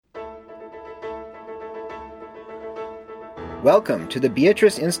Welcome to the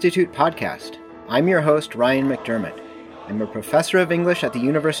Beatrice Institute podcast. I'm your host, Ryan McDermott. I'm a professor of English at the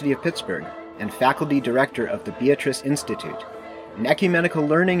University of Pittsburgh and faculty director of the Beatrice Institute, an ecumenical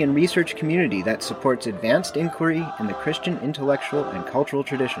learning and research community that supports advanced inquiry in the Christian intellectual and cultural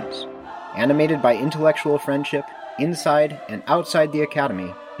traditions. Animated by intellectual friendship, inside and outside the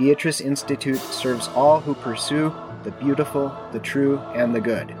academy, Beatrice Institute serves all who pursue the beautiful, the true, and the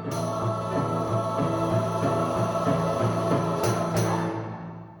good.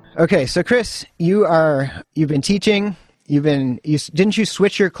 Okay, so Chris, you've been teaching. Didn't you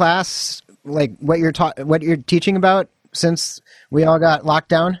switch your class, like what you're teaching about since we all got locked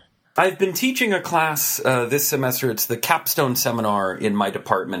down? I've been teaching a class this semester. It's the capstone seminar in my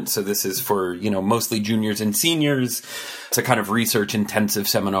department. So this is for, mostly juniors and seniors. It's a kind of research intensive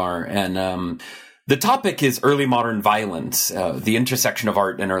seminar. And the topic is early modern violence, the intersection of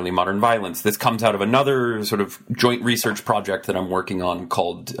art and early modern violence. This comes out of another sort of joint research project that I'm working on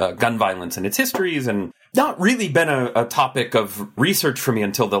called Gun Violence and Its Histories, and not really been a topic of research for me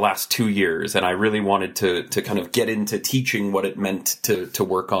until the last 2 years. And I really wanted to kind of get into teaching what it meant to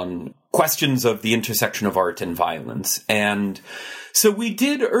work on questions of the intersection of art and violence. And so we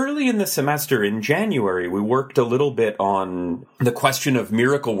did early in the semester in January, we worked a little bit on the question of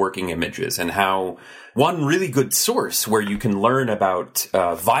miracle working images and how one really good source where you can learn about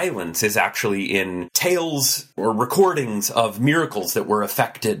violence is actually in tales or recordings of miracles that were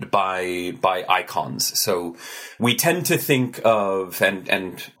affected by icons. So we tend to think of,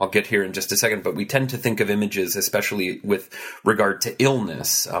 and I'll get here in just a second, but we tend to think of images, especially with regard to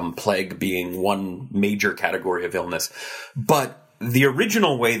illness, plague being one major category of illness. But the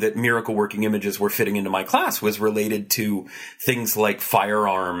original way that miracle working images were fitting into my class was related to things like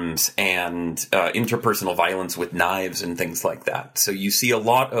firearms and interpersonal violence with knives and things like that. So you see a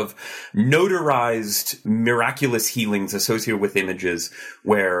lot of notarized miraculous healings associated with images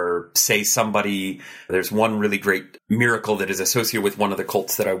where, say, there's one really great miracle that is associated with one of the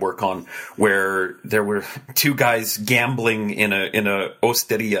cults that I work on, where there were two guys gambling in a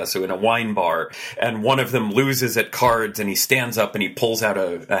osteria, so in a wine bar, and one of them loses at cards and he stands up and he pulls out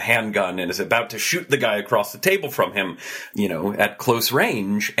a handgun and is about to shoot the guy across the table from him, at close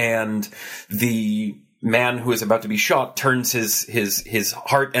range. And the man who is about to be shot turns his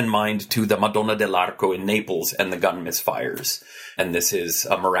heart and mind to the Madonna dell'Arco in Naples, and the gun misfires. And this is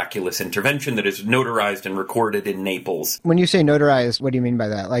a miraculous intervention that is notarized and recorded in Naples. When you say notarized, what do you mean by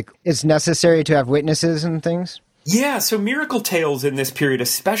that? Like, it's necessary to have witnesses and things? Yeah, so miracle tales in this period,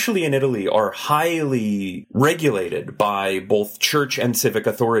 especially in Italy, are highly regulated by both church and civic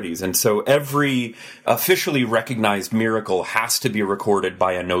authorities. And so every officially recognized miracle has to be recorded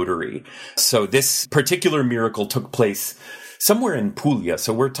by a notary. So this particular miracle took place somewhere in Puglia.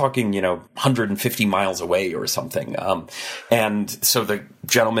 So we're talking, 150 miles away or something. And so the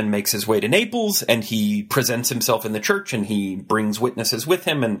gentleman makes his way to Naples and he presents himself in the church and he brings witnesses with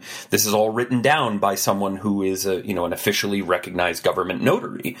him. And this is all written down by someone who is an officially recognized government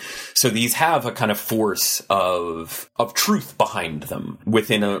notary. So these have a kind of force of truth behind them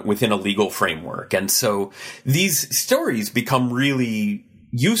within a legal framework. And so these stories become really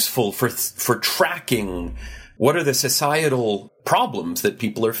useful for tracking what are the societal problems that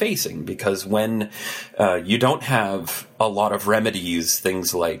people are facing? Because when you don't have a lot of remedies,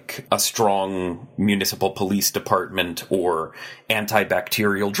 things like a strong municipal police department or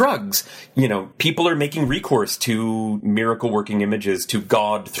antibacterial drugs, people are making recourse to miracle working images, to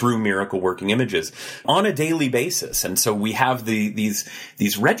God through miracle working images on a daily basis. And so we have these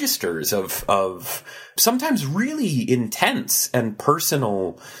registers of sometimes really intense and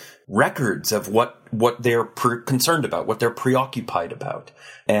personal records of what they're concerned about, what they're preoccupied about.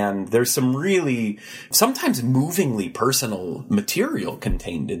 And there's some really, sometimes movingly personal material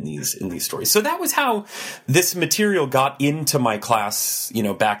contained in these stories. So that was how this material got into my class,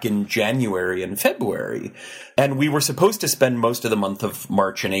 back in January and February. And we were supposed to spend most of the month of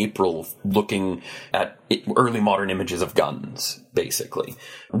March and April looking at early modern images of guns, basically.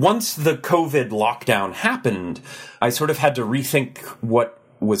 Once the COVID lockdown happened, I sort of had to rethink what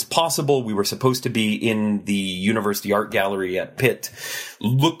was possible. We were supposed to be in the University Art Gallery at Pitt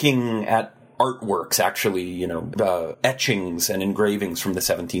looking at artworks, actually, etchings and engravings from the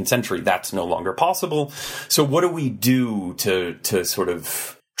 17th century. That's no longer possible. So what do we do to sort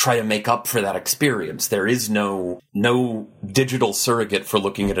of try to make up for that experience? There is no digital surrogate for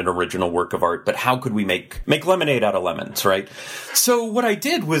looking at an original work of art, but how could we make lemonade out of lemons, right? So what I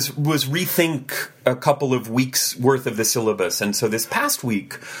did was rethink a couple of weeks worth of the syllabus. And so this past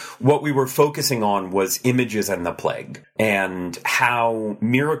week, what we were focusing on was images and the plague, and how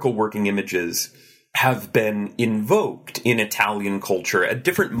miracle working images have been invoked in Italian culture at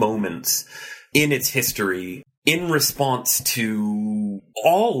different moments in its history in response to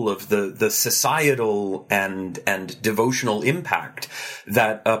all of the societal and devotional impact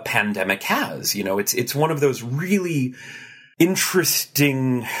that a pandemic has. You know, it's one of those really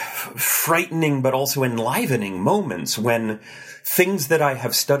interesting, frightening, but also enlivening moments when things that I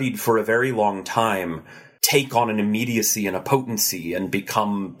have studied for a very long time take on an immediacy and a potency and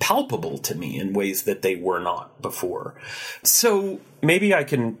become palpable to me in ways that they were not before. So maybe I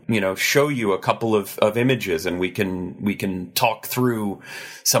can, show you a couple of images, and we can talk through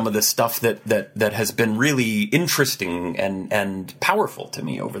some of the stuff that has been really interesting and powerful to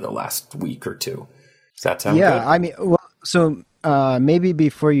me over the last week or two. Does that sound good? Yeah, I mean, well, so maybe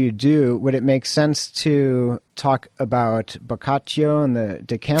before you do, would it make sense to talk about Boccaccio and the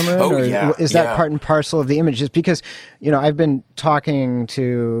Decameron? Oh, or yeah. Is that part and parcel of the images? Because, I've been talking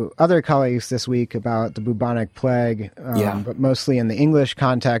to other colleagues this week about the bubonic plague, but mostly in the English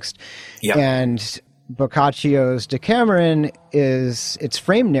context. Yeah. And Boccaccio's Decameron its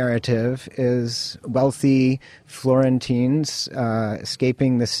frame narrative is wealthy Florentines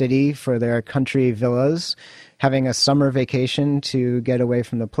escaping the city for their country villas, having a summer vacation to get away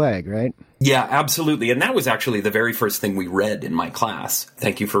from the plague, right? Yeah, absolutely. And that was actually the very first thing we read in my class.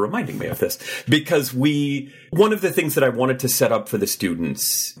 Thank you for reminding me of this. Because one of the things that I wanted to set up for the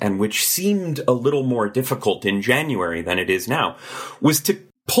students, and which seemed a little more difficult in January than it is now, was to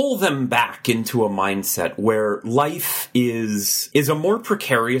pull them back into a mindset where life is a more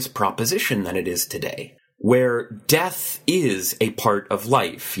precarious proposition than it is today, where death is a part of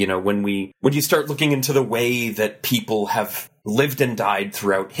life. When you start looking into the way that people have lived and died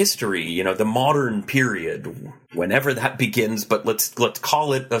throughout history, the modern period, whenever that begins, but let's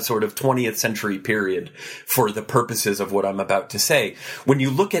call it a sort of 20th century period for the purposes of what I'm about to say. When you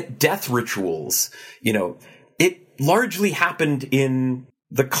look at death rituals, it largely happened in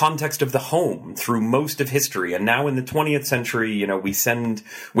the context of the home through most of history. And now in the 20th century, we send,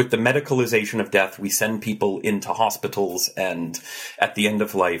 with the medicalization of death, we send people into hospitals and at the end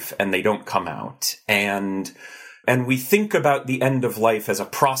of life, and they don't come out. And we think about the end of life as a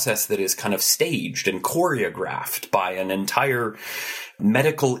process that is kind of staged and choreographed by an entire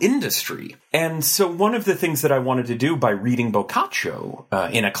medical industry. And so one of the things that I wanted to do by reading Boccaccio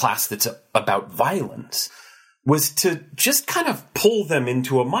in a class that's about violence was to just kind of pull them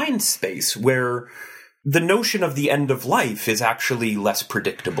into a mind space where the notion of the end of life is actually less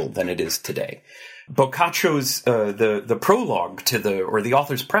predictable than it is today. Boccaccio's the prologue to the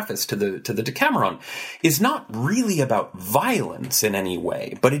author's preface to the Decameron is not really about violence in any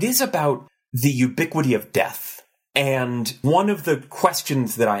way, but it is about the ubiquity of death. And one of the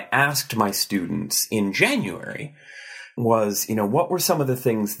questions that I asked my students in January was, what were some of the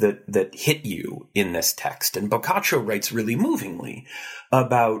things that hit you in this text? And Boccaccio writes really movingly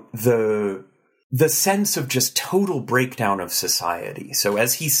about the sense of just total breakdown of society. So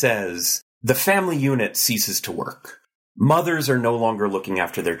as he says, the family unit ceases to work. Mothers are no longer looking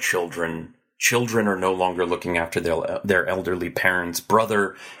after their children. Children are no longer looking after their elderly parents.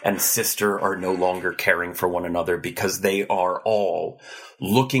 Brother and sister are no longer caring for one another because they are all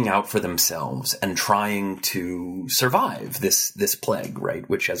looking out for themselves and trying to survive this plague, right?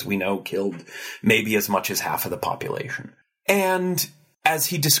 Which, as we know, killed maybe as much as half of the population. And as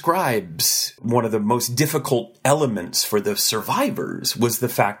he describes, one of the most difficult elements for the survivors was the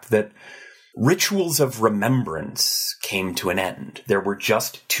fact that rituals of remembrance came to an end. There were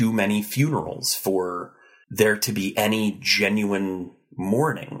just too many funerals for there to be any genuine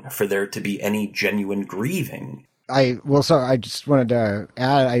mourning, for there to be any genuine grieving. So I just wanted to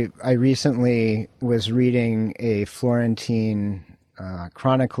add, I recently was reading a Florentine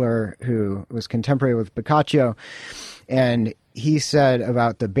chronicler who was contemporary with Boccaccio, and he said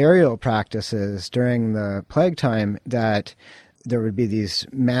about the burial practices during the plague time that there would be these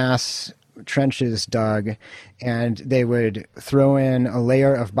mass trenches dug, and they would throw in a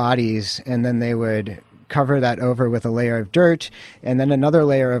layer of bodies, and then they would cover that over with a layer of dirt, and then another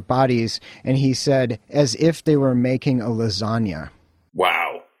layer of bodies, and he said, as if they were making a lasagna.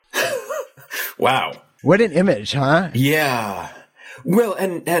 Wow. Wow. What an image, huh? Yeah. Well,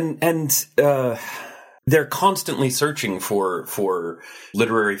 and they're constantly searching for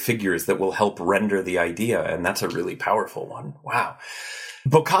literary figures that will help render the idea, and that's a really powerful one. Wow.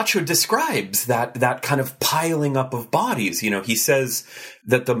 Boccaccio describes that kind of piling up of bodies. He says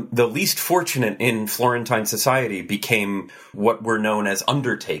that the least fortunate in Florentine society became what were known as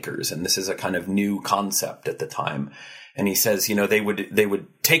undertakers, and this is a kind of new concept at the time. And he says, they would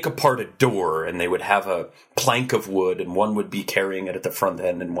take apart a door and they would have a plank of wood, and one would be carrying it at the front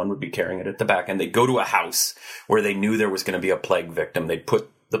end and one would be carrying it at the back. And they'd go to a house where they knew there was going to be a plague victim. They'd put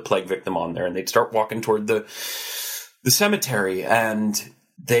the plague victim on there and they'd start walking toward the cemetery, and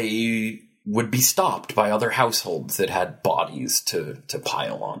they would be stopped by other households that had bodies to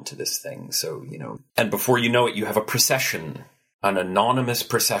pile onto this thing. So, and before you know it, you have a procession, an anonymous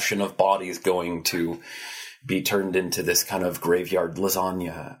procession of bodies going to be turned into this kind of graveyard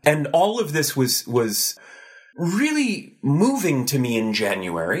lasagna. And all of this was really moving to me in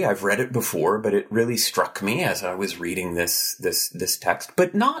January. I've read it before, but it really struck me as I was reading this text,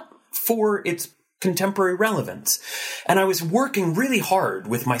 but not for its contemporary relevance. And I was working really hard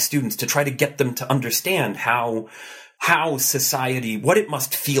with my students to try to get them to understand how society, what it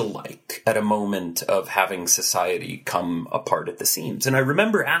must feel like at a moment of having society come apart at the seams. And I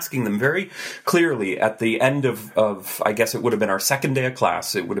remember asking them very clearly at the end of I guess it would have been our second day of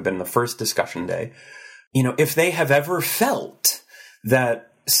class, it would have been the first discussion day, if they have ever felt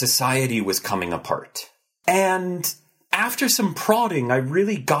that society was coming apart. And after some prodding, I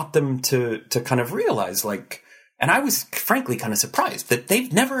really got them to kind of realize, and I was frankly kind of surprised that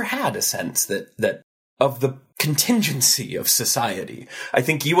they've never had a sense that of the contingency of society. I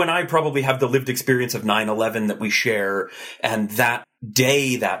think you and I probably have the lived experience of 9/11 that we share, and that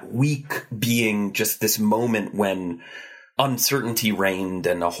day, that week being just this moment when uncertainty reigned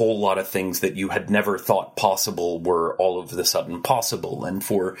and a whole lot of things that you had never thought possible were all of a sudden possible. And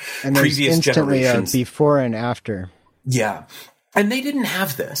for previous generations, before and after. Yeah. And they didn't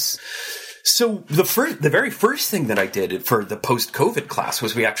have this. So the very first thing that I did for the post-COVID class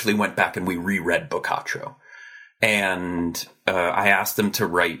was we actually went back and we reread Boccaccio. And I asked them to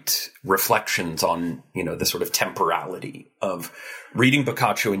write reflections on, the sort of temporality of reading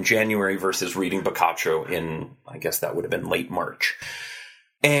Boccaccio in January versus reading Boccaccio in, I guess that would have been late March.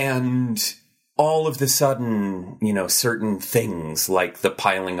 And all of the sudden, certain things like the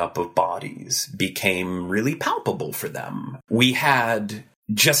piling up of bodies became really palpable for them. We had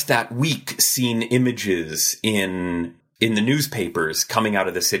just that week seen images in the newspapers coming out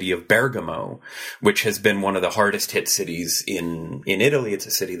of the city of Bergamo, which has been one of the hardest hit cities in Italy. It's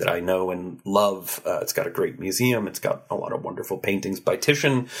a city that I know and love. It's got a great museum. It's got a lot of wonderful paintings by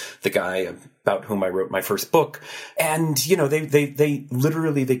Titian, the guy about whom I wrote my first book. And, they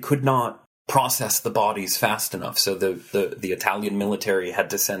literally, they could not process the bodies fast enough. So the Italian military had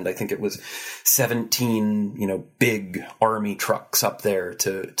to send, I think it was 17, big army trucks up there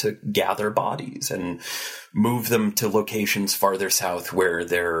to gather bodies and move them to locations farther south where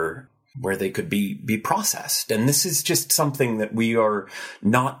they could be processed. And this is just something that we are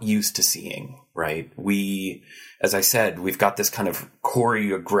not used to seeing, right? As I said, we've got this kind of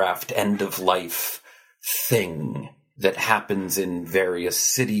choreographed end of life thing that happens in various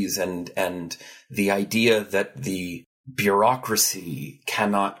cities, and the idea that the bureaucracy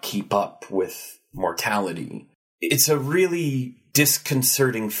cannot keep up with mortality. It's a really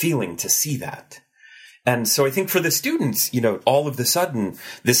disconcerting feeling to see that. And so I think for the students, all of a sudden,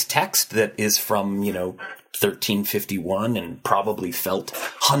 this text that is from, 1351 and probably felt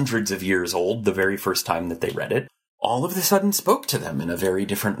hundreds of years old the very first time that they read it, all of a sudden spoke to them in a very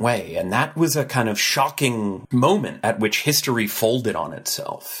different way. And that was a kind of shocking moment at which history folded on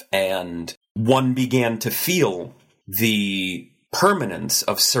itself. And one began to feel the permanence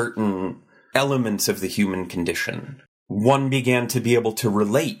of certain elements of the human condition. One began to be able to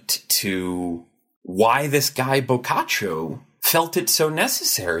relate to why this guy Boccaccio felt it so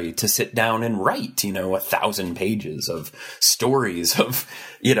necessary to sit down and write, 1,000 pages of stories of,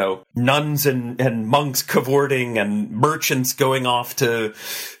 nuns and monks cavorting and merchants going off to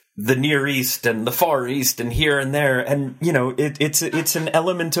the Near East and the Far East and here and there. And, it's an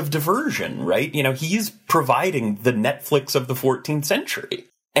element of diversion, right? He's providing the Netflix of the 14th century.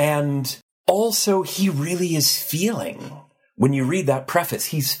 And also he really is feeling, when you read that preface,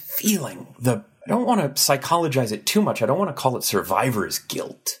 he's feeling I don't want to psychologize it too much. I don't want to call it survivor's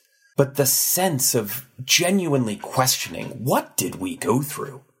guilt, but the sense of genuinely questioning, what did we go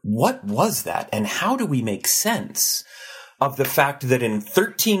through? What was that? And how do we make sense of the fact that in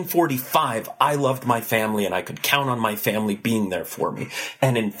 1345, I loved my family and I could count on my family being there for me.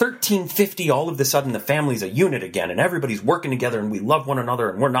 And in 1350, all of a sudden, the family's a unit again and everybody's working together and we love one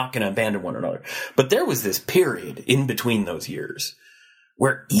another and we're not going to abandon one another. But there was this period in between those years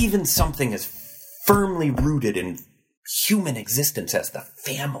where even something as firmly rooted in human existence as the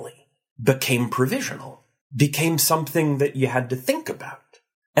family became provisional, became something that you had to think about.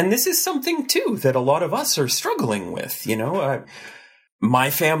 And this is something, too, that a lot of us are struggling with.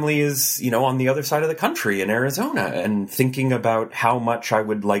 my family is, on the other side of the country in Arizona, and thinking about how much I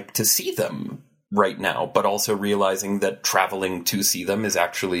would like to see them right now, but also realizing that traveling to see them is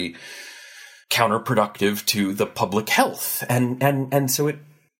actually counterproductive to the public health. And so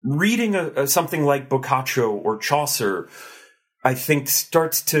reading something like Boccaccio or Chaucer, I think,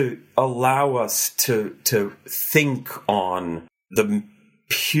 starts to allow us to think on the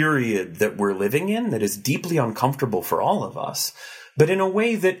period that we're living in that is deeply uncomfortable for all of us, but in a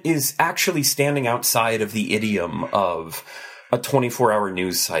way that is actually standing outside of the idiom of a 24-hour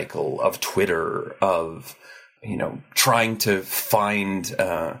news cycle, of Twitter, of, trying to find,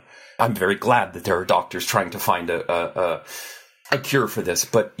 I'm very glad that there are doctors trying to find a cure for this,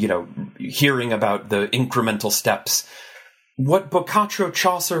 but, hearing about the incremental steps. What Boccaccio,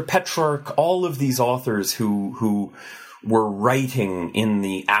 Chaucer, Petrarch, all of these authors who were writing in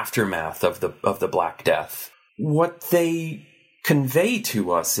the aftermath of the Black Death, what they convey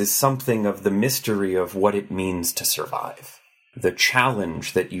to us is something of the mystery of what it means to survive, the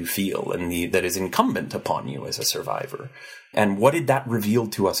challenge that you feel and that is incumbent upon you as a survivor. And what did that reveal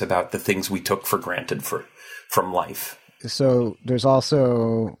to us about the things we took for granted from life? So there's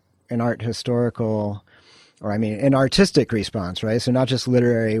also an an artistic response, right? So not just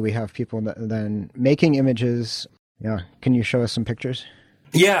literary, we have people then making images. Yeah. Can you show us some pictures?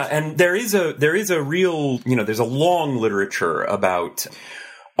 Yeah. And there is a real, there's a long literature about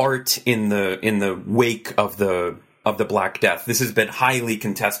art in the wake of the Black Death. This has been highly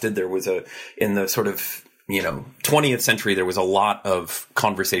contested. There was in the sort of, 20th century, there was a lot of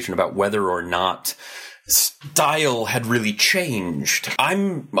conversation about whether or not style had really changed.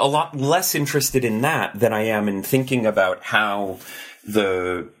 I'm a lot less interested in that than I am in thinking about how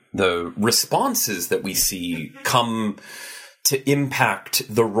the responses that we see come to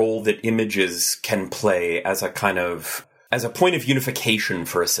impact the role that images can play as a point of unification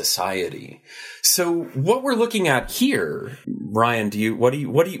for a society. So what we're looking at here, Ryan, what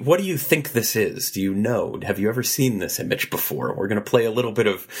do you think this is? Do you know? Have you ever seen this image before? We're going to play a little bit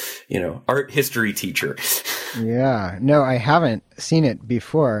of, art history teacher. Yeah, no, I haven't seen it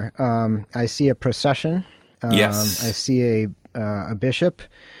before. I see a procession. Yes. I see a bishop.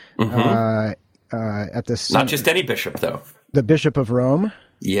 Mm-hmm. At the center. Not just any bishop, though. The Bishop of Rome.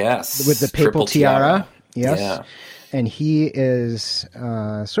 Yes. With the papal tiara. Yes. Yeah. And he is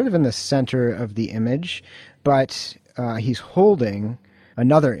sort of in the center of the image, but he's holding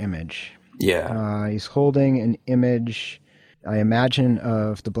another image. Yeah. He's holding an image, I imagine,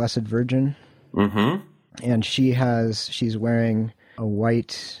 of the Blessed Virgin. Mm-hmm. And she's wearing a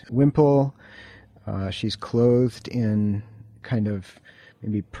white wimple. She's clothed in kind of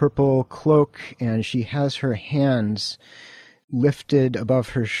maybe purple cloak, and she has her hands lifted above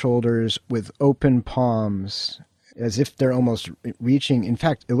her shoulders with open palms, as if they're almost reaching. In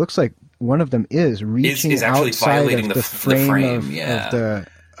fact, it looks like one of them is reaching is actually outside violating of the frame yeah.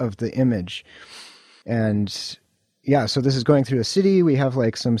 of the image. And yeah, so this is going through a city. We have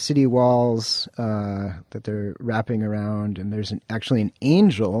like some city walls that they're wrapping around, and there's actually an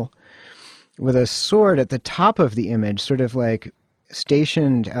angel with a sword at the top of the image, sort of like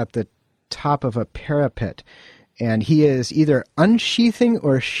stationed at the top of a parapet. And he is either unsheathing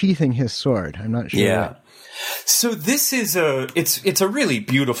or sheathing his sword. I'm not sure. Yeah. So this is it's a really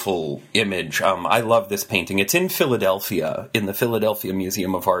beautiful image. I love this painting. It's in Philadelphia, in the Philadelphia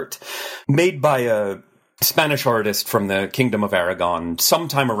Museum of Art, made by a Spanish artist from the Kingdom of Aragon,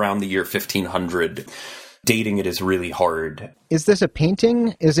 sometime around the year 1500. Dating it is really hard. Is this a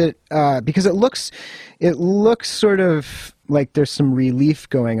painting? Is it because it looks sort of like there's some relief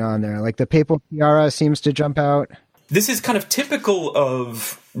going on there. Like the papal tiara seems to jump out. This is kind of typical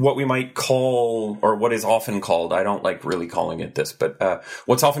of what we might call, or what is often called, I don't like really calling it this, but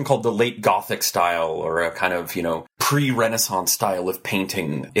what's often called the late Gothic style, or a kind of, pre-Renaissance style of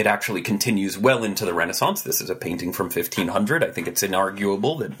painting. It actually continues well into the Renaissance. This is a painting from 1500. I think it's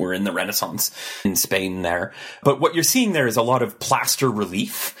inarguable that we're in the Renaissance in Spain there. But what you're seeing there is a lot of plaster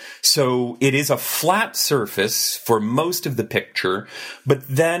relief. So it is a flat surface for most of the picture, but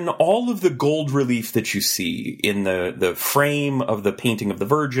then all of the gold relief that you see in the frame of the painting of the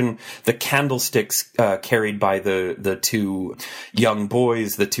Virgin, the candlesticks carried by the two young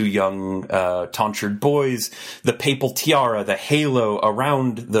boys, the two young tonsured boys, the papal tiara, the halo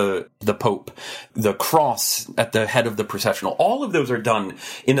around the Pope, the cross at the head of the processional, all of those are done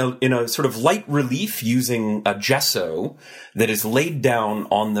in a sort of light relief using a gesso that is laid down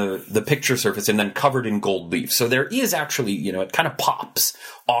on the picture surface and then covered in gold leaf. So there is actually, it kind of pops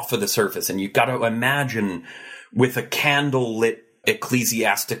off of the surface, and you've got to imagine with a candle lit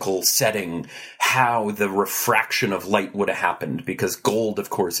ecclesiastical setting how the refraction of light would have happened, because gold, of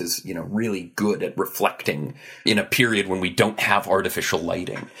course, is, really good at reflecting in a period when we don't have artificial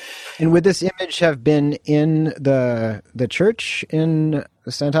lighting. And would this image have been in the church in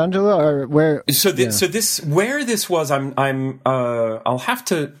Sant'Angelo, or where? So where this was, I'll have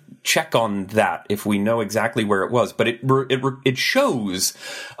to check on that if we know exactly where it was, but it shows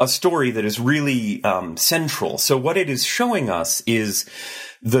a story that is really central. So what it is showing us is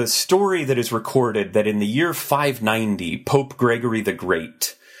the story that is recorded that in the year 590, Pope Gregory the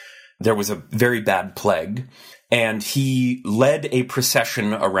Great, there was a very bad plague, and he led a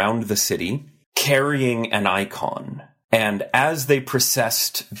procession around the city carrying an icon. And as they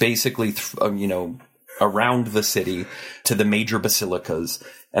processed basically, around the city to the major basilicas,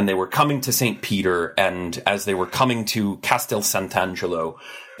 and they were coming to St. Peter, and as they were coming to Castel Sant'Angelo,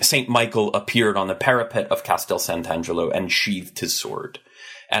 St. Michael appeared on the parapet of Castel Sant'Angelo and sheathed his sword.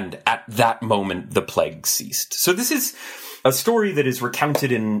 And at that moment, the plague ceased. So this is a story that is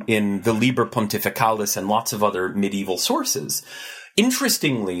recounted in the Liber Pontificalis and lots of other medieval sources.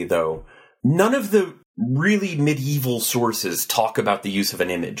 Interestingly, though, none of the really medieval sources talk about the use of an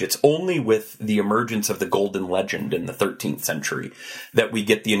image. It's only with the emergence of the Golden Legend in the 13th century that we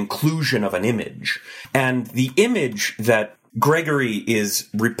get the inclusion of an image. And the image that Gregory is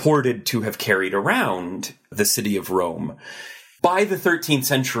reported to have carried around the city of Rome, by the 13th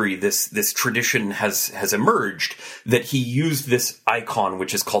century, this tradition has emerged that he used this icon,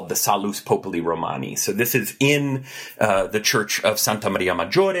 which is called the Salus Populi Romani. So this is in the church of Santa Maria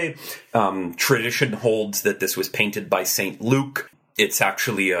Maggiore. Tradition holds that this was painted by Saint Luke. It's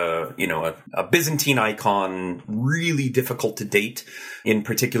actually a Byzantine icon, really difficult to date, in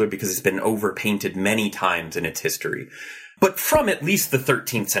particular because it's been overpainted many times in its history. But from at least the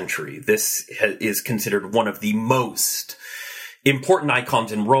 13th century, this is considered one of the most important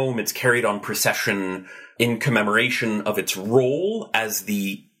icons in Rome. It's carried on procession in commemoration of its role as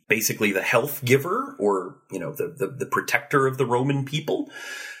basically the health giver, or, the protector of the Roman people.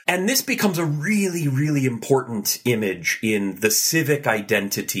 And this becomes a really, really important image in the civic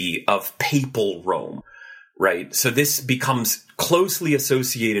identity of papal Rome, right? So this becomes closely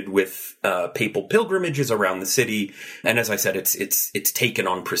associated with papal pilgrimages around the city. And as I said, it's taken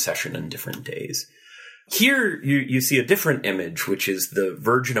on procession in different days. Here you see a different image, which is the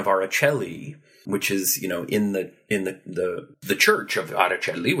Virgin of Aracelli, which is, in the church of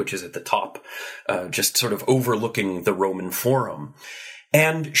Aracelli, which is at the top, just sort of overlooking the Roman Forum.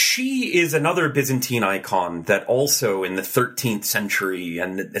 And she is another Byzantine icon that also in the 13th century,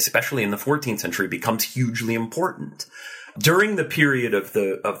 and especially in the 14th century, becomes hugely important. During the period of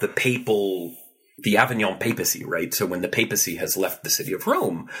the Avignon papacy, right? So when the papacy has left the city of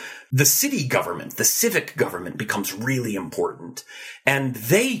Rome, the city government, the civic government becomes really important. And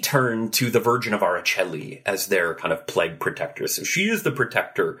they turn to the Virgin of Aracelli as their kind of plague protector. So she is the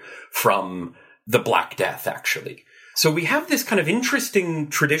protector from the Black Death, actually. So we have this kind of interesting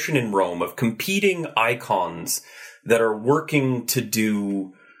tradition in Rome of competing icons that are working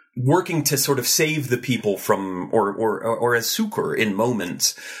to sort of save the people from, or as succor in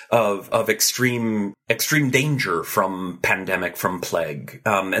moments of extreme danger from pandemic, from plague.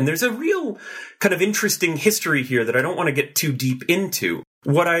 And there's a real kind of interesting history here that I don't want to get too deep into.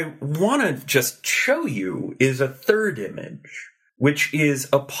 What I want to just show you is a third image, which is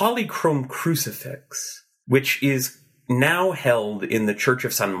a polychrome crucifix, which is now held in the Church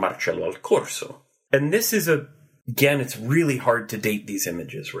of San Marcello al Corso. And this is again, it's really hard to date these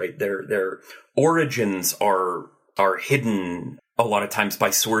images, right? Their origins are hidden a lot of times by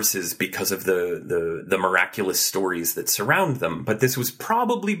sources because of the miraculous stories that surround them. But this was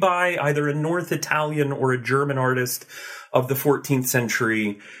probably by either a North Italian or a German artist of the 14th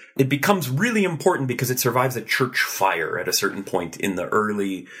century. It becomes really important because it survives a church fire at a certain point in the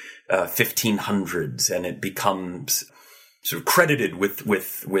early 1500s, and it becomes sort of credited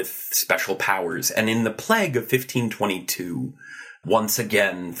with special powers. And in the plague of 1522, once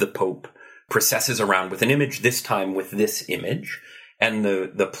again, the Pope processes around with an image, this time with this image, and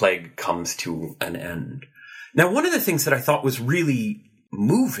the plague comes to an end. Now, one of the things that I thought was really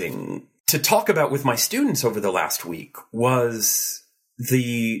moving to talk about with my students over the last week was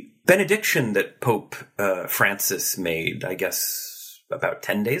the benediction that Pope Francis made, I guess, about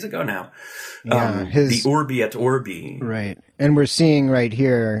 10 days ago now. Yeah, the Urbi et Orbi. Right. And we're seeing right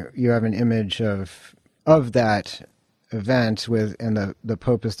here, you have an image of that event and the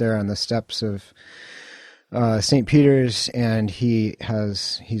Pope is there on the steps of St. Peter's, and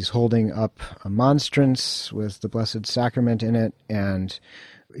he's holding up a monstrance with the Blessed Sacrament in it, and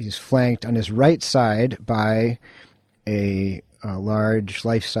he's flanked on his right side by a a large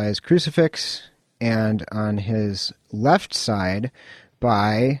life-size crucifix, and on his left side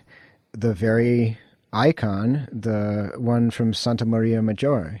by the very icon, the one from Santa Maria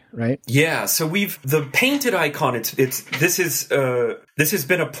Maggiore, right? Yeah, so the painted icon, this has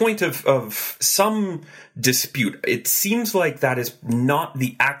been a point of some dispute. It seems like that is not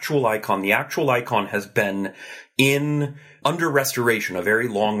the actual icon. The actual icon has been under restoration, a very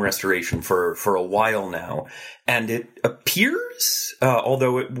long restoration for a while now. And it appears,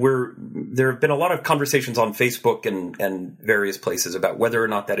 although there have been a lot of conversations on Facebook and various places about whether or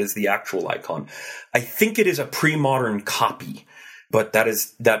not that is the actual icon. I think it is a pre-modern copy, but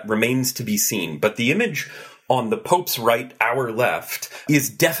that remains to be seen. But the image on the Pope's right, our left, is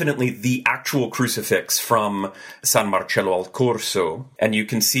definitely the actual crucifix from San Marcello al Corso. And you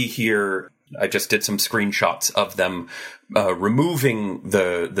can see here, I just did some screenshots of them removing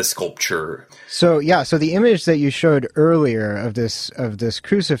the sculpture. So the image that you showed earlier of this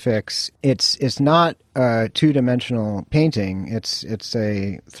crucifix, it's not a two-dimensional painting. It's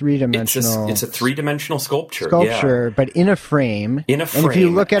a three-dimensional. It's a three-dimensional sculpture. Yeah. But in a frame. And if you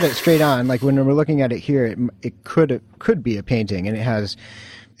look at it straight on, like when we're looking at it here, it could be a painting, and it has.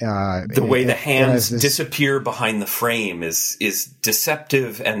 The way the hands disappear behind the frame is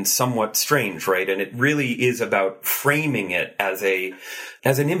deceptive and somewhat strange, right? And it really is about framing it as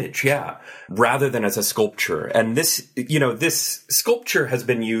an image, yeah, rather than as a sculpture. And this sculpture has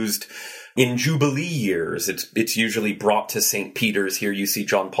been used in Jubilee years. It's usually brought to St. Peter's. Here you see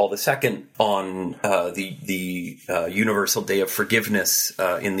John Paul II on the Universal Day of Forgiveness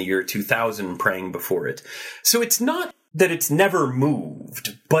in the year 2000 praying before it. So it's not that it's never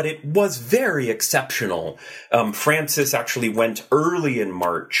moved, but it was very exceptional. Francis actually went early in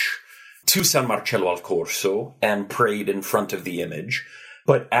March to San Marcello al Corso and prayed in front of the image.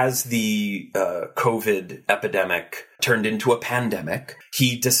 But as the COVID epidemic turned into a pandemic,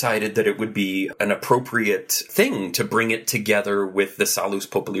 he decided that it would be an appropriate thing to bring it together with the Salus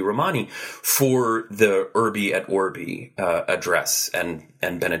Populi Romani for the Urbi et Orbi address and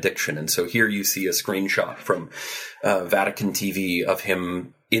benediction. And so here you see a screenshot from Vatican TV of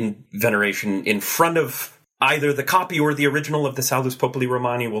him in veneration in front of either the copy or the original of the Salus Populi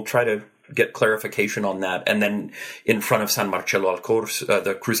Romani. We'll try to get clarification on that. And then in front of San Marcello al Corso,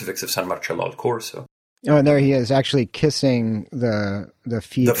 the crucifix of San Marcello al Corso. Oh, and there he is, actually kissing the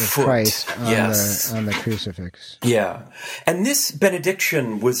feet of Christ on the crucifix. Yeah. And this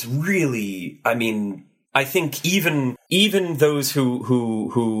benediction was really, I think even those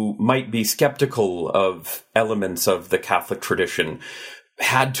who might be skeptical of elements of the Catholic tradition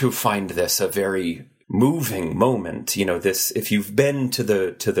had to find this a very moving moment. This, if you've been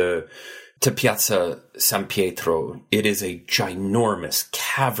to Piazza San Pietro, it is a ginormous,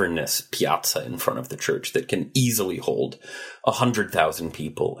 cavernous piazza in front of the church that can easily hold 100,000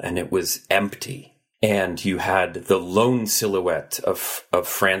 people, and it was empty. And you had the lone silhouette of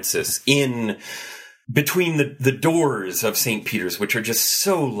Francis in between the doors of St. Peter's, which are just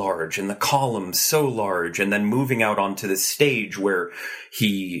so large, and the columns so large, and then moving out onto the stage where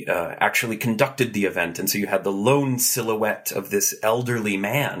he actually conducted the event. And so you had the lone silhouette of this elderly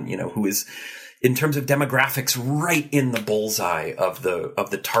man, who is, in terms of demographics, right in the bullseye of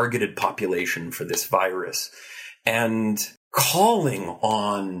the targeted population for this virus, and calling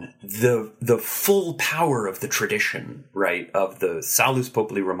on the full power of the tradition, right, of the Salus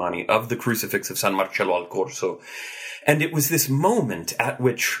Populi Romani, of the crucifix of San Marcello al Corso. And it was this moment at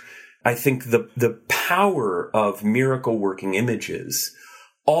which I think the power of miracle-working images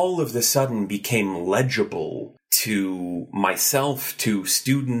all of the sudden became legible to myself, to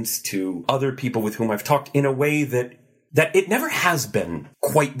students, to other people with whom I've talked, in a way that it never has been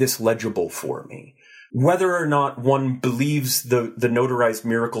quite this legible for me. Whether or not one believes the notarized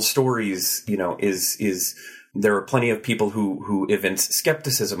miracle stories, is there are plenty of people who evince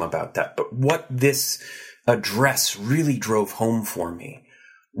skepticism about that. But what this address really drove home for me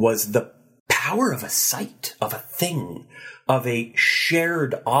was the power of a sight, of a thing, of a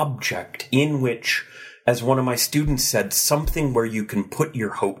shared object in which, as one of my students said, something where you can put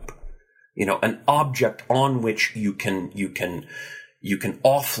your hope, an object on which you can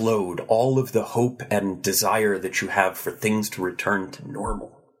offload all of the hope and desire that you have for things to return to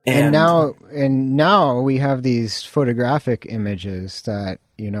normal. And now we have these photographic images that,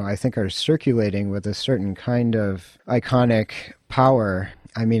 I think are circulating with a certain kind of iconic power.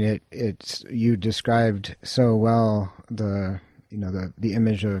 It's you described so well the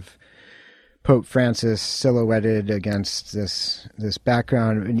image of Pope Francis silhouetted against this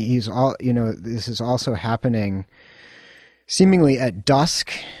background, and this is also happening seemingly at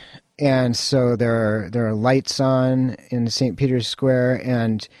dusk And so there are lights on in St. Peter's Square,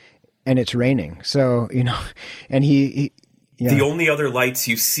 and it's raining. So, and he yeah. The only other lights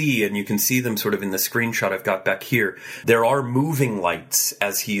you see, and you can see them sort of in the screenshot I've got back here, there are moving lights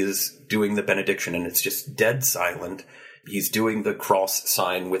as he is doing the benediction, and it's just dead silent. He's doing the cross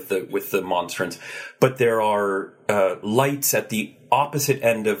sign with the monstrance, but there are lights at the opposite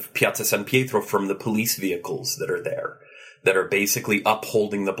end of Piazza San Pietro from the police vehicles that are there, that are basically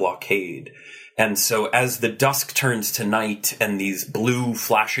upholding the blockade. And so as the dusk turns to night and these blue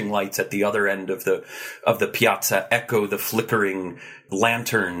flashing lights at the other end of the piazza echo the flickering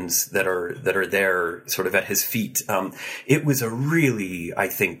lanterns that are there sort of at his feet, it was a really, I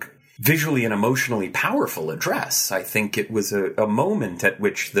think, visually and emotionally powerful address. I think it was a moment at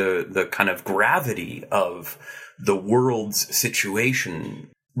which the kind of gravity of the world's situation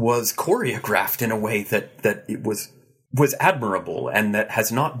was choreographed in a way that it was admirable, and that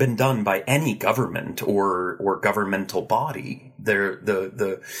has not been done by any government or governmental body. The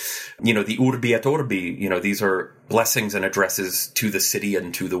Urbi et Orbi, these are blessings and addresses to the city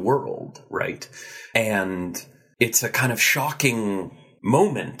and to the world, right? And it's a kind of shocking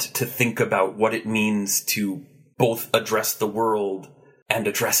moment to think about what it means to both address the world and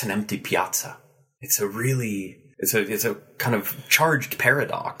address an empty piazza. It's a kind of charged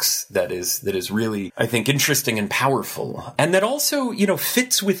paradox that is really, I think, interesting and powerful. And that also,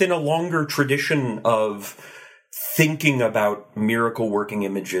 fits within a longer tradition of thinking about miracle working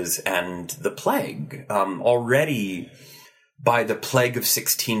images and the plague. Already by the plague of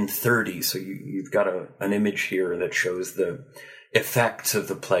 1630, so you've got an image here that shows the effects of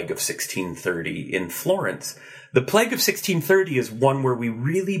the plague of 1630 in Florence. The plague of 1630 is one where we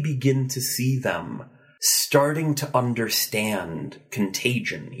really begin to see them starting to understand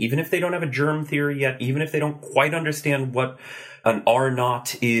contagion, even if they don't have a germ theory yet, even if they don't quite understand what an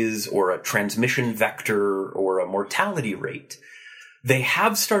R0 is, or a transmission vector, or a mortality rate. They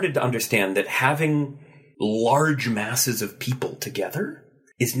have started to understand that having large masses of people together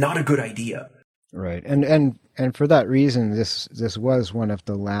is not a good idea. Right. And for that reason, this was one of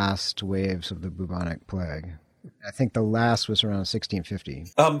the last waves of the bubonic plague. I think the last was around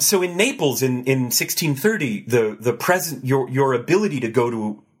 1650. So in Naples in 1630, the present, your ability to go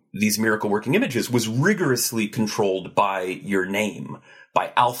to these miracle working images was rigorously controlled by your name,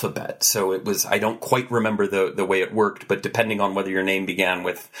 by alphabet. So it was, I don't quite remember the way it worked, but depending on whether your name began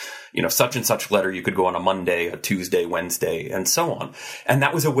with, such and such letter, you could go on a Monday, a Tuesday, Wednesday, and so on. And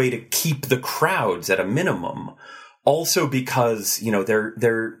that was a way to keep the crowds at a minimum. Also because,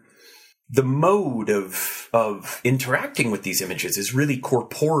 the mode of interacting with these images is really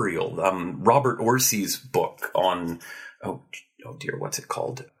corporeal. Robert Orsi's book on, oh dear, what's it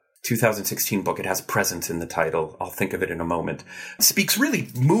called? 2016 book. It has presence in the title. I'll think of it in a moment. Speaks really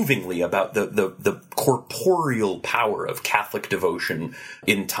movingly about the corporeal power of Catholic devotion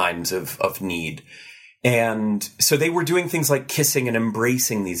in times of need. And so they were doing things like kissing and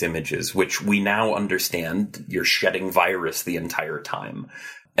embracing these images, which we now understand you're shedding virus the entire time.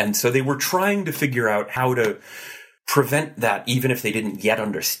 And so they were trying to figure out how to prevent that, even if they didn't yet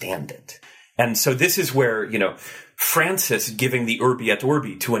understand it. And so this is where, Francis giving the Urbi et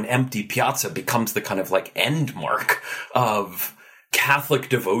Orbi to an empty piazza becomes the kind of like end mark of Catholic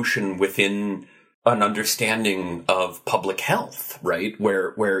devotion within an understanding of public health, right?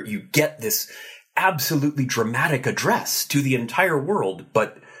 Where you get this absolutely dramatic address to the entire world,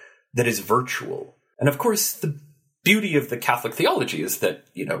 but that is virtual. And of course, the beauty of the Catholic theology is that,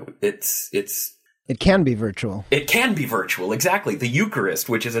 it can be virtual. It can be virtual, exactly. The Eucharist,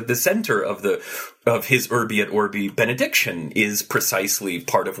 which is at the center of his Urbi et Orbi benediction, is precisely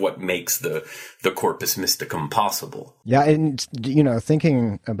part of what makes the Corpus Mysticum possible. Yeah, and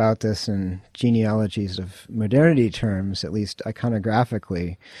thinking about this in genealogies of modernity terms, at least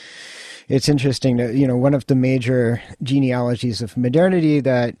iconographically, it's interesting that, one of the major genealogies of modernity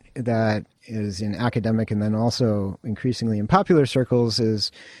that is in academic and then also increasingly in popular circles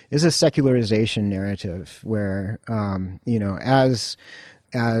is a secularization narrative where, as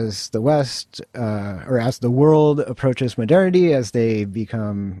the West, or as the world approaches modernity, as they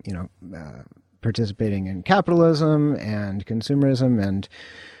become, participating in capitalism and consumerism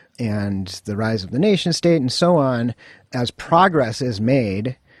and the rise of the nation state and so on, as progress is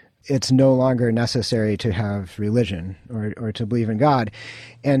made, it's no longer necessary to have religion or to believe in God.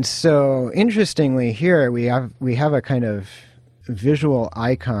 And so interestingly here we have a kind of visual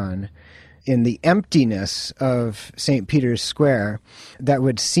icon in the emptiness of St. Peter's Square that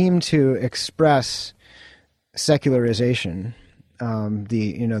would seem to express secularization,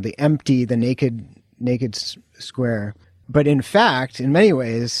 the naked square. But in fact, in many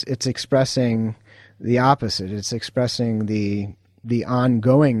ways, it's expressing the opposite. It's expressing the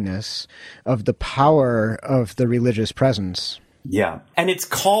ongoingness of the power of the religious presence. Yeah. And it's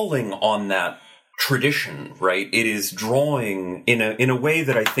calling on that tradition, right? It is drawing in a way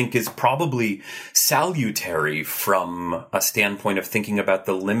that I think is probably salutary from a standpoint of thinking about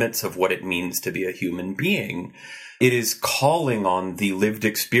the limits of what it means to be a human being. It is calling on the lived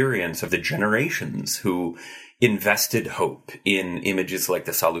experience of the generations who invested hope in images like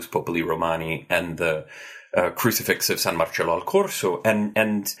the Salus Populi Romani and the crucifix of San Marcello al Corso,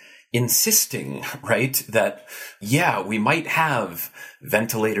 and insisting, right, that, yeah, we might have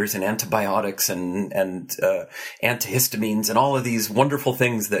ventilators and antibiotics and antihistamines and all of these wonderful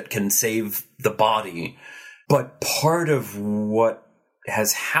things that can save the body. But part of what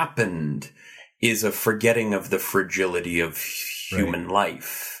has happened is a forgetting of the fragility of human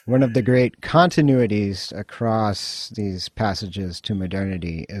life. One of the great continuities across these passages to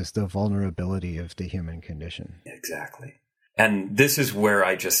modernity is the vulnerability of the human condition. Exactly. And this is where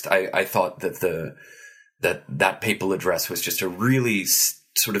I thought that that papal address was just a really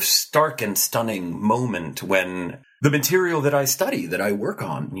sort of stark and stunning moment when the material that I study, that I work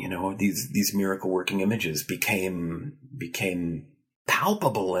on, these miracle working images became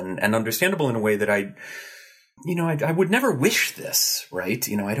palpable and understandable in a way that I would never wish this, right?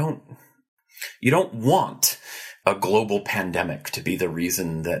 You don't want a global pandemic to be the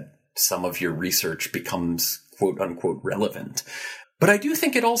reason that some of your research becomes quote unquote relevant. But I do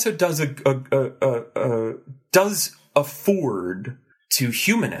think it also does does afford to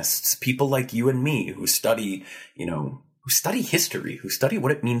humanists, people like you and me who study, who study history, who study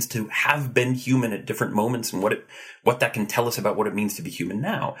what it means to have been human at different moments and what that can tell us about what it means to be human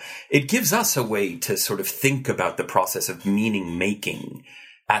now. It gives us a way to sort of think about the process of meaning making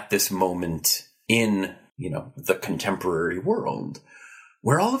at this moment in, the contemporary world,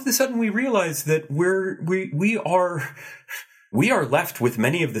 where all of a sudden we realize that we are left with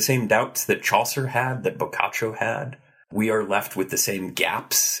many of the same doubts that Chaucer had, that Boccaccio had. We are left with the same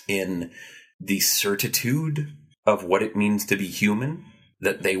gaps in the certitude of what it means to be human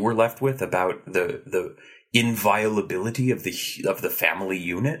that they were left with, about the inviolability of the family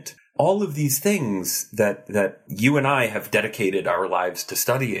unit. All of these things that you and I have dedicated our lives to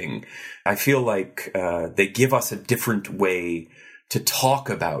studying, I feel like they give us a different way to talk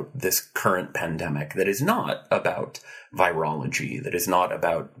about this current pandemic that is not about virology, that is not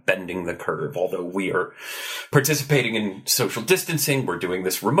about bending the curve. Although we are participating in social distancing, we're doing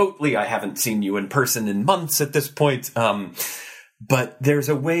this remotely. I haven't seen you in person in months at this point. But there's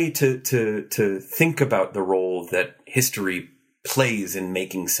a way to think about the role that history plays in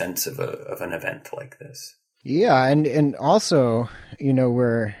making sense of an event like this. Yeah, and also,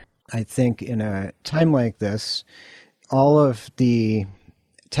 we're, I think, in a time like this, all of the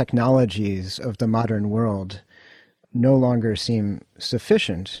technologies of the modern world no longer seem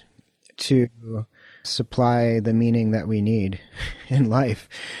sufficient to supply the meaning that we need in life.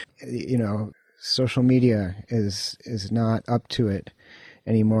 Social media is not up to it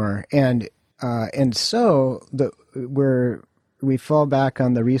anymore, and so we fall back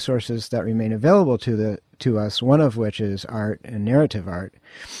on the resources that remain available to us. One of which is art and narrative art,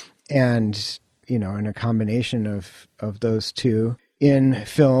 and in a combination of those two in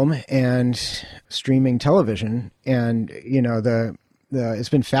film and streaming television. And, it's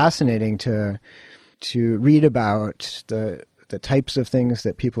been fascinating to read about the types of things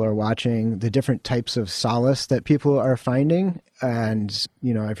that people are watching, the different types of solace that people are finding. And,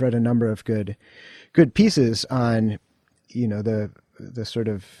 I've read a number of good pieces on, the sort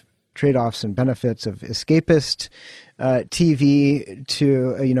of trade-offs and benefits of escapist TV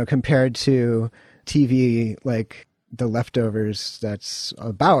to, compared to TV like The Leftovers, that's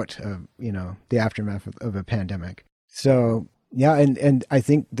about, the aftermath of a pandemic. So, yeah, and I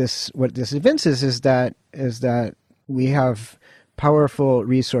think what this evinces is that we have powerful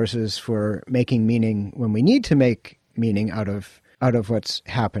resources for making meaning when we need to make meaning out of what's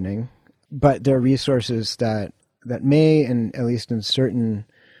happening, but there are resources that may, and at least in certain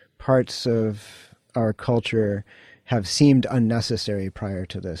parts of our culture, have seemed unnecessary prior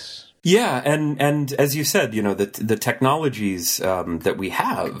to this. Yeah, and as you said, the technologies that we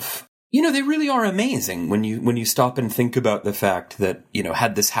have, they really are amazing when you stop and think about the fact that,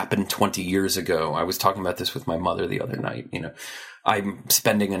 had this happened 20 years ago, I was talking about this with my mother the other night, I'm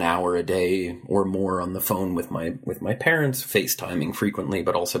spending an hour a day or more on the phone with my parents, FaceTiming frequently,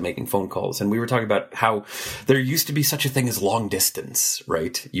 but also making phone calls. And we were talking about how there used to be such a thing as long distance,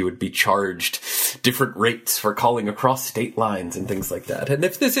 right? You would be charged different rates for calling across state lines and things like that. And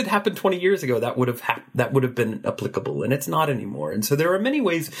if this had happened 20 years ago, that would have been applicable, and it's not anymore. And so there are many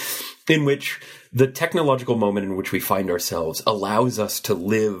ways in which the technological moment in which we find ourselves allows us to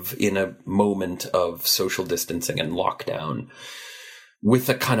live in a moment of social distancing and lockdown with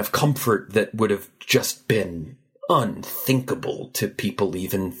a kind of comfort that would have just been unthinkable to people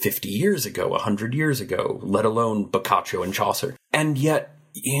even 50 years ago, 100 years ago, let alone Boccaccio and Chaucer. And yet,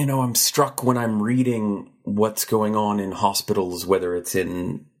 I'm struck when I'm reading what's going on in hospitals, whether it's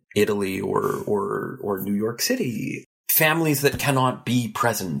in Italy or New York City. Families that cannot be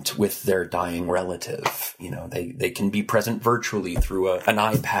present with their dying relative. They can be present virtually through an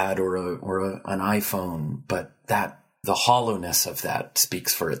iPad or an iPhone, but the hollowness of that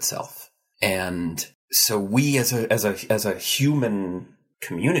speaks for itself. And so we as a human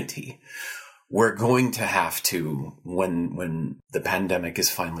community, we're going to have to, when the pandemic is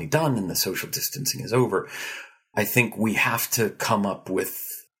finally done and the social distancing is over, I think we have to come up with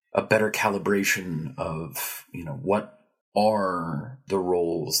a better calibration of, what are the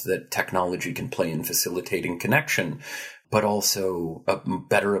roles that technology can play in facilitating connection, but also a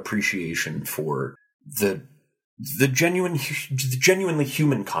better appreciation for the genuinely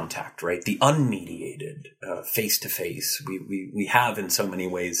human contact, right? The unmediated, face-to-face. We have in so many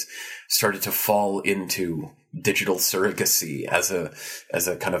ways started to fall into digital surrogacy as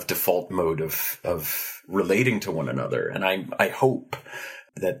a kind of default mode of relating to one another. And I hope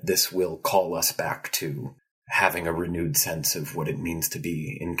that this will call us back to having a renewed sense of what it means to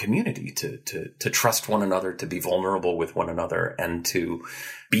be in community, to trust one another, to be vulnerable with one another, and to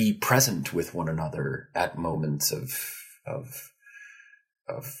be present with one another at moments of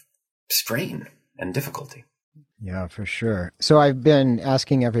strain and difficulty. Yeah, for sure. So I've been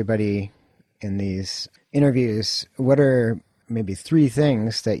asking everybody in these interviews, what are maybe 3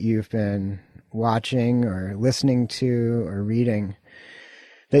 things that you've been watching or listening to or reading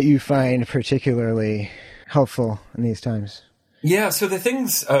that you find particularly helpful in these times? Yeah, so the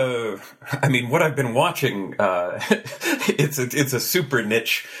things, what I've been watching, it's a super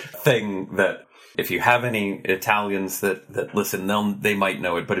niche thing that if you have any Italians that listen, they might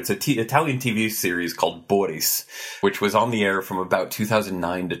know it, but it's Italian TV series called Boris, which was on the air from about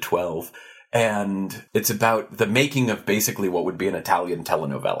 2009 to 12. And it's about the making of basically what would be an Italian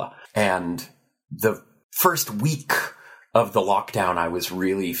telenovela. And the first week of the lockdown, I was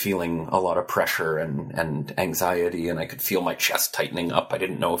really feeling a lot of pressure and anxiety, and I could feel my chest tightening up. I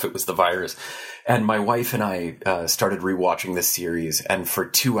didn't know if it was the virus. And my wife and I started rewatching this series, and for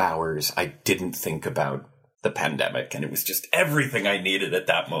 2 hours, I didn't think about the pandemic, and it was just everything I needed at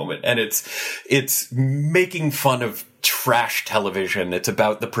that moment. And it's making fun of trash television. It's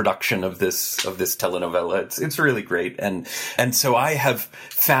about the production of this telenovela. It's really great. And so I have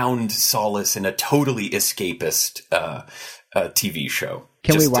found solace in a totally escapist TV show.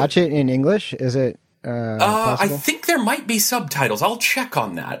 Can we watch it in English? Is it possible? I think there might be subtitles. I'll check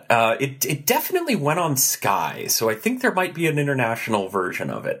on that. It definitely went on Sky, so I think there might be an international version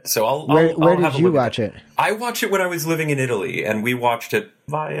of it. So Where did you watch it? I watched it when I was living in Italy, and we watched it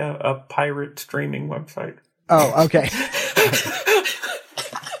via a pirate streaming website. Oh, okay.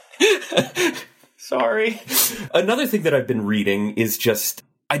 Sorry. Another thing that I've been reading is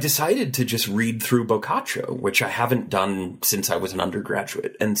I decided to just read through Boccaccio, which I haven't done since I was an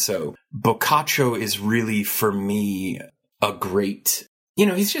undergraduate. And so Boccaccio is really, for me, a great,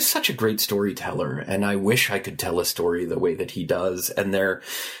 he's just such a great storyteller. And I wish I could tell a story the way that he does. And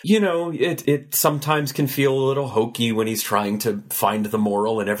it sometimes can feel a little hokey when he's trying to find the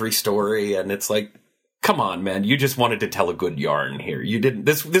moral in every story. And it's like, come on, man, you just wanted to tell a good yarn here. You didn't,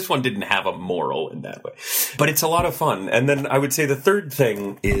 this one didn't have a moral in that way, but it's a lot of fun. And then I would say the third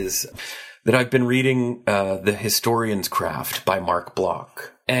thing is that I've been reading, The Historian's Craft by Mark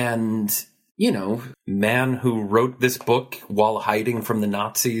Bloch. And, man who wrote this book while hiding from the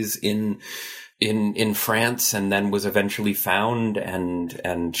Nazis in France, and then was eventually found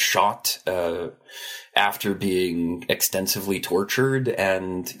and shot, after being extensively tortured.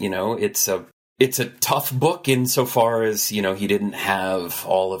 And, it's a tough book insofar as, he didn't have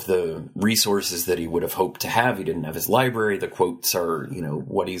all of the resources that he would have hoped to have. He didn't have his library. The quotes are,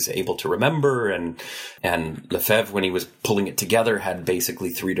 what he's able to remember. And Lefebvre, when he was pulling it together, had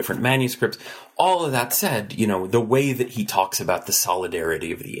basically 3 different manuscripts. All of that said, the way that he talks about the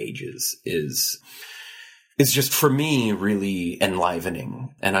solidarity of the ages is just, for me, really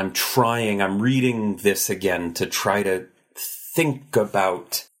enlivening. And I'm reading this again to try to think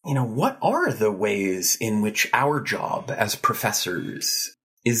about, what are the ways in which our job as professors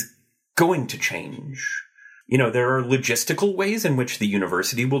is going to change? There are logistical ways in which the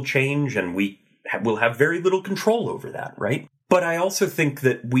university will change, and we will have very little control over that, right? But I also think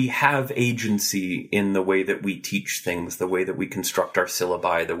that we have agency in the way that we teach things, the way that we construct our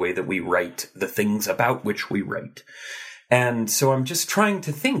syllabi, the way that we write the things about which we write. And so I'm just trying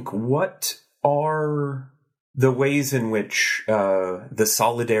to think, what are the ways in which the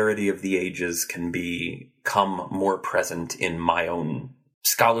solidarity of the ages can become more present in my own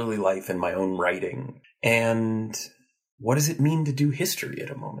scholarly life and my own writing? And what does it mean to do history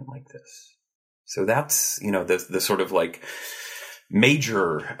at a moment like this? So that's, the sort of like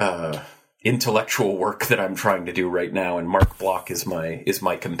major intellectual work that I'm trying to do right now. And Mark Bloch is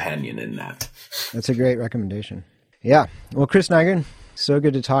my companion in that. That's a great recommendation. Yeah. Well, Chris Nygren, so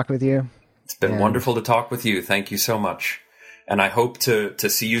good to talk with you. It's been wonderful to talk with you. Thank you so much. And I hope to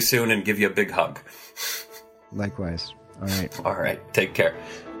see you soon and give you a big hug. Likewise. All right. All right. Take care.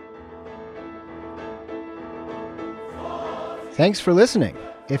 Thanks for listening.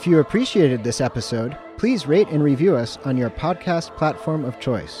 If you appreciated this episode, please rate and review us on your podcast platform of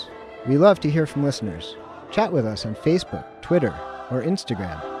choice. We love to hear from listeners. Chat with us on Facebook, Twitter, or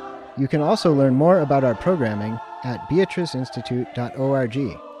Instagram. You can also learn more about our programming at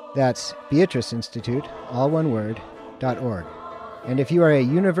beatriceinstitute.org. That's Beatrice Institute, all one word, .org. And if you are a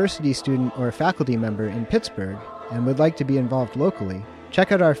university student or faculty member in Pittsburgh and would like to be involved locally,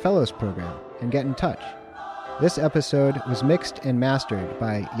 check out our Fellows program and get in touch. This episode was mixed and mastered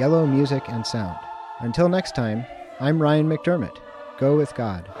by Yellow Music and Sound. Until next time, I'm Ryan McDermott. Go with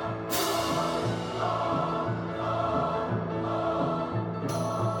God.